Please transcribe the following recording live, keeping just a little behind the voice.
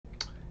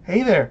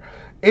Hey there.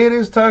 It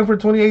is time for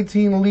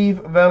 2018 Leaf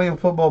Valiant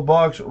Football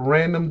Box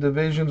Random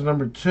Divisions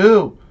number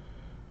 2,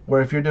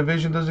 where if your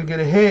division doesn't get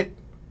a hit,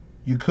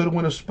 you could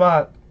win a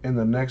spot in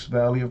the next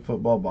Valiant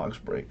Football Box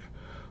break.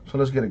 So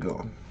let's get it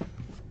going.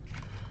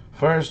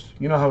 First,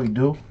 you know how we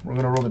do. We're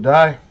going to roll the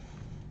die.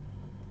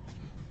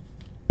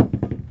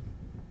 Going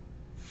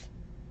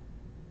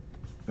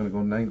to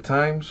go 9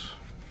 times.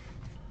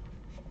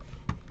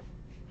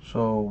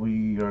 So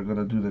we are going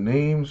to do the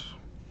names,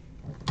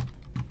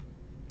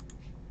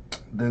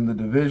 then the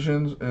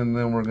divisions, and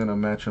then we're going to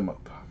match them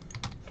up.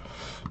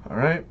 All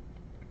right.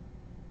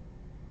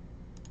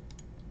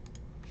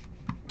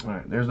 All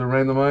right, there's the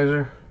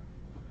randomizer.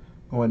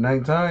 Going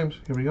 9 times.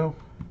 Here we go.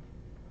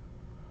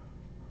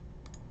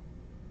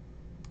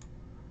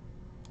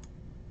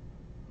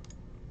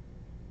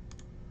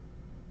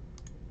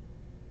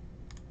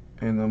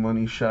 And the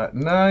money shot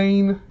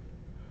 9.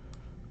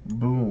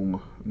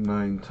 Boom.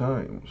 9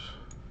 times.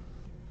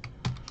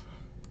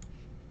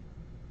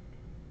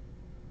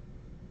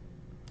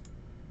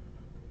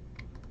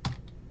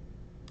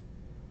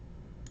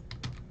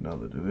 Now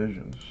the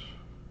divisions.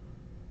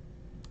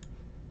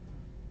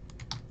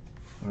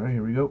 All right,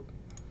 here we go.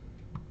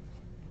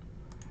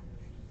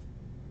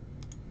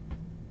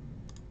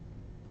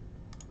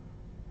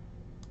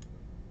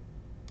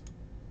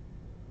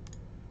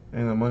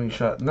 And the money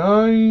shot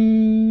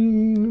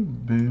 9.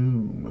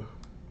 Boom.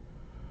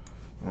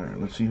 All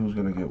right, let's see who's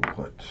going to get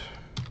what.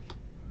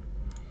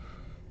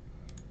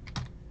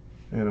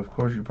 And of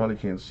course, you probably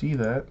can't see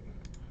that.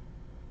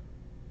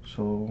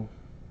 So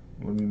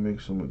let me make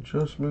some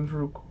adjustments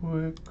real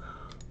quick.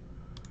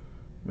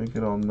 Make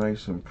it all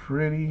nice and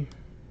pretty.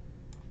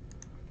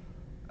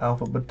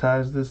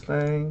 Alphabetize this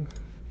thing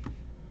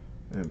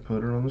and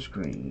put her on the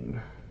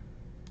screen.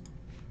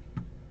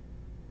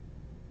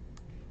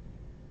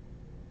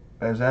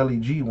 As Ali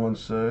G once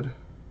said,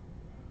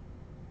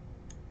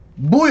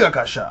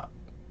 Booyakasha!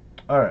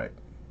 Alright.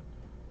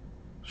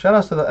 Shout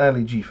outs to the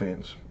Ali G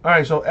fans.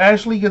 Alright, so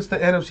Ashley gets the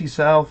NFC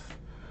South.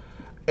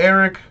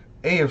 Eric,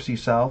 AFC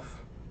South.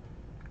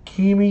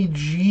 Kimi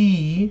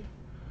G,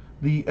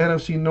 the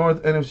NFC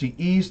North, NFC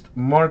East.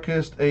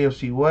 Marcus,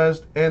 AFC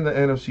West, and the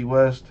NFC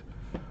West.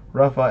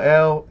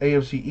 Raphael,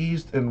 AFC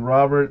East, and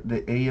Robert,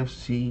 the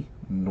AFC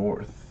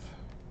North.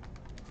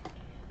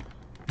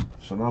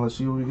 So now let's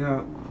see what we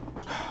got.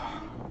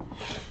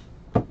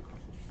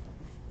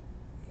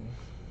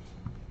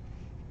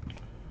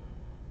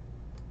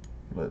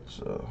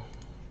 Let's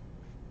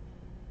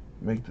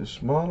make this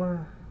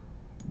smaller.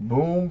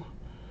 Boom.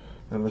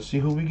 And let's see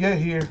who we get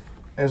here.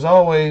 As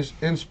always,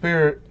 in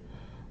spirit,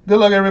 good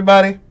luck,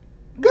 everybody.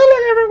 Good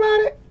luck,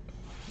 everybody.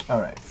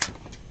 All right.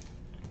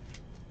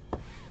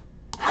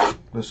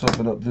 Let's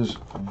open up this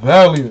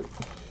Valiant.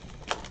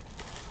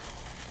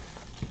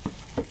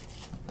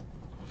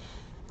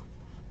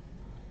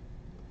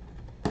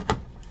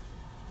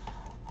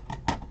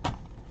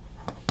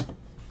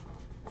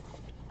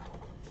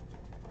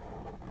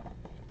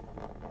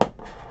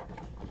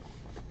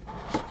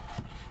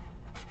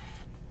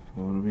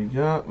 What do we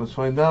got? Let's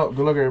find out.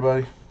 Good luck,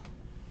 everybody.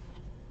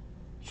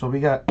 So we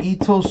got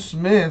Ito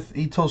Smith.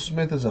 Ito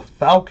Smith is a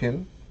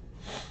Falcon.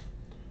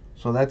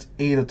 So that's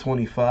 8 of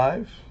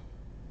 25.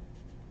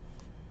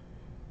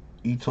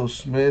 Ito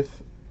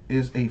Smith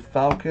is a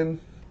Falcon.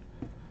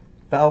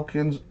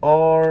 Falcons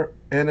are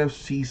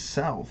NFC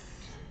South.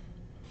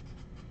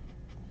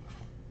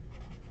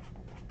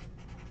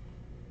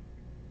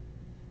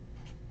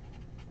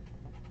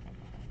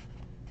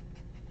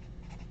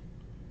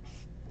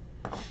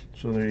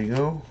 So there you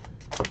go.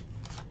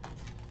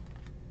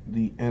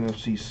 The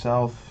NFC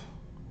South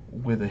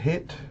with a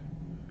hit.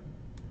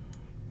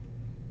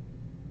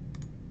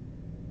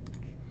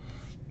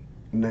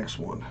 Next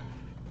one.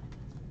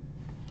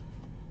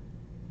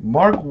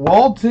 Mark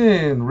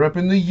Walton,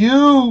 repping the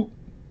U.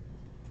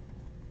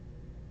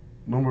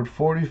 Numbered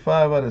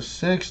 45 out of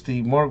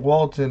 60. Mark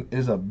Walton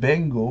is a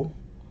Bengal.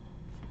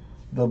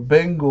 The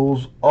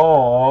Bengals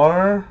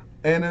are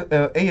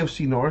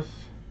AFC North.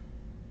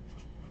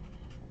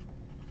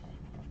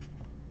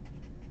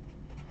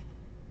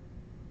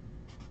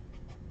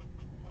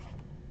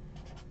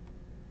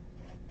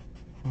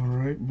 All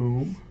right,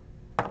 boom.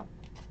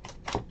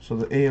 So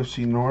the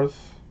AFC North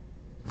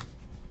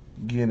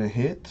getting a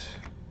hit.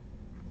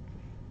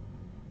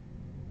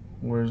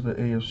 Where's the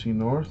AFC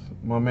North?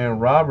 My man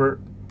Robert,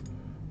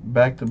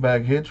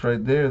 back-to-back hits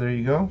right there. There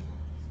you go.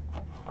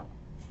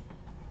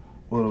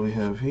 What do we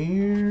have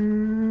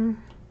here?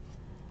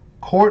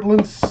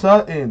 Cortland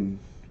Sutton.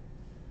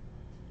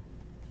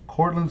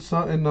 Cortland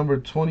Sutton, number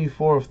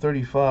 24 of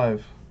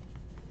 35.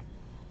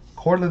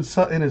 Cortland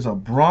Sutton is a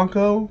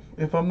Bronco,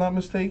 if I'm not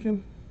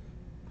mistaken.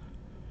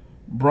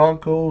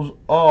 Broncos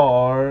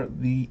are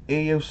the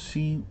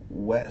AFC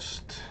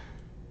West.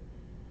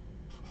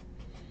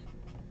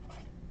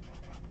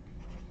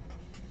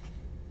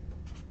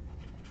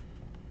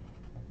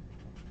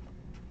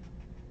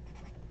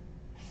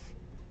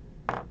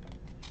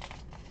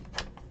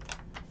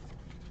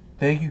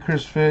 Thank you,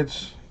 Chris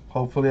Fitz.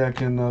 Hopefully I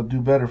can do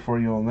better for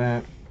you on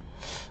that.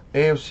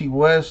 AFC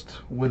West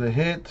with a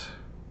hit.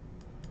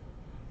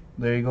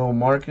 There you go,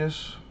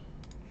 Marcus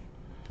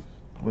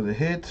with a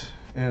hit.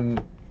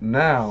 And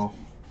now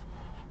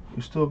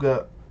we still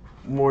got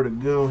more to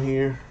go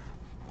here.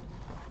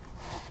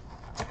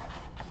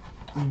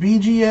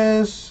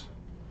 BGS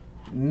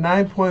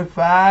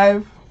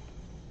 9.5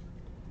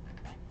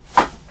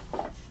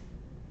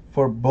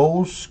 for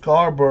Bo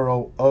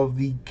Scarborough of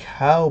the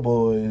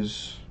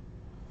Cowboys.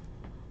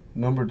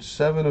 Numbered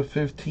 7 of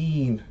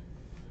 15.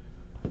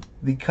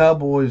 The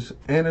Cowboys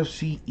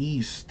NFC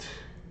East.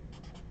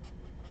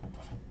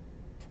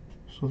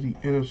 So the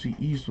NFC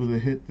East with a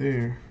hit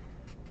there.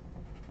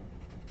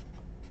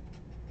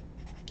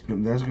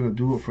 And that's going to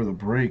do it for the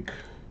break.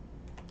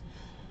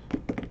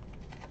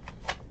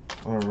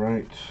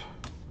 Alright.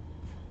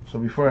 So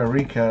before I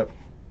recap,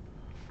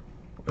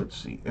 let's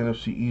see.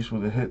 NFC East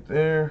with a hit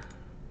there.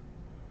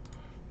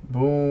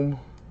 Boom.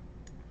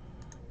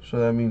 So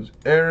that means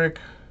Eric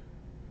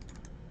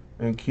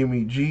and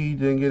Kimmy G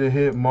didn't get a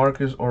hit.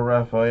 Marcus or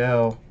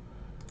Raphael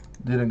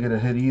didn't get a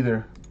hit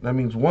either. That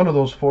means one of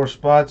those 4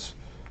 spots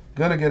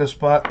gonna get a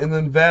spot. And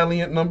then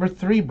Valiant number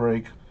 3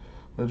 break.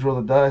 Let's roll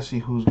the dice, see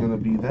who's gonna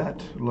be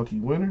that lucky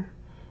winner.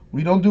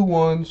 We don't do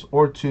 1s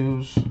or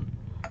 2s.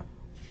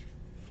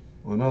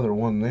 Another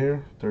 1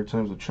 there. 3rd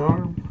time's the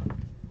charm.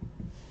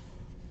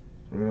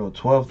 We're gonna go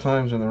 12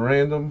 times in the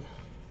random.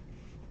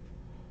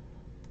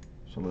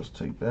 So let's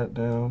take that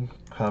down.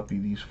 Copy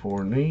these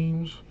 4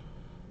 names.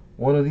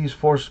 One of these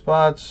 4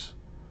 spots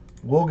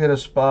will get a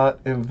spot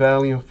in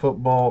Valiant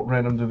Football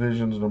Random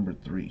Divisions number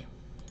 3.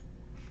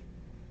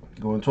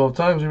 Going 12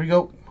 times. Here we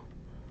go.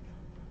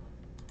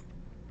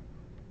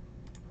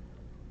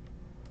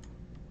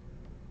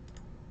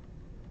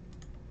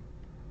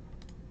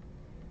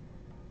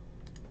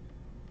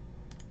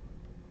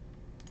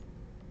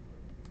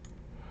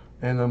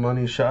 And the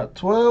money shot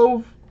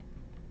 12.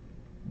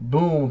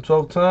 Boom,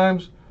 12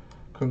 times.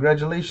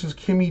 Congratulations,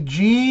 Kimmy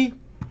G.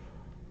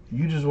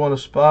 You just won a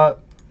spot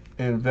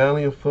in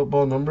Valiant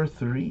Football number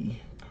 3.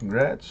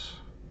 Congrats.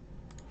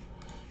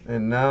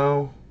 And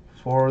now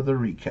for the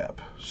recap.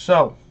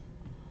 So,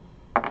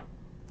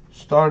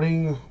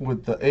 starting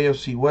with the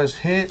AFC West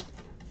hit,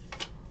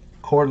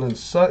 Cortland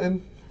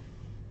Sutton,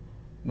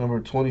 number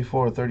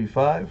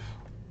 2435.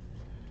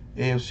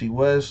 AFC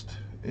West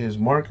is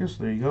Marcus.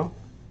 There you go.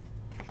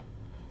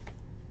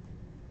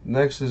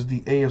 Next is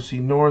the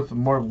AFC North,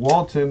 Mark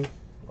Walton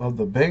of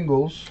the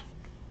Bengals,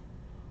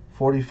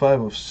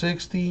 45 of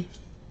 60.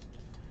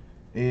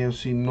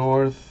 AFC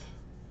North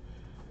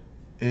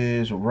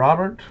is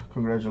Robert.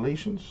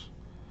 Congratulations.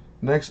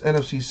 Next,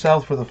 NFC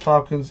South for the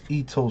Falcons,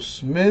 Ito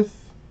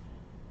Smith,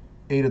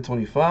 8 of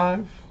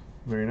 25.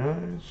 Very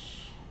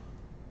nice.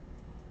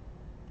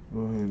 Go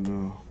ahead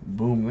and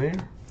boom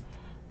there.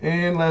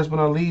 And last but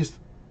not least,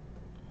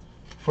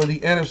 for the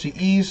NFC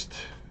East,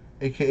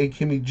 aka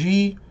Kimmy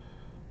G,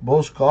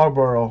 Bo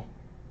Scarborough,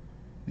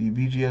 the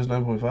BGS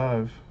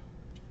 9.5,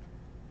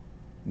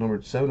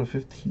 numbered 7 of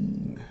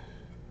 15.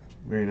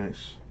 Very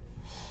nice.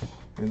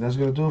 And that's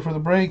going to do it for the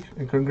break.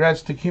 And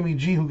congrats to Kimmy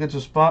G, who gets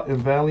a spot in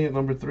Valiant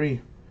number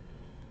 3.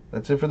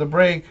 That's it for the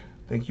break.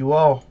 Thank you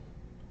all.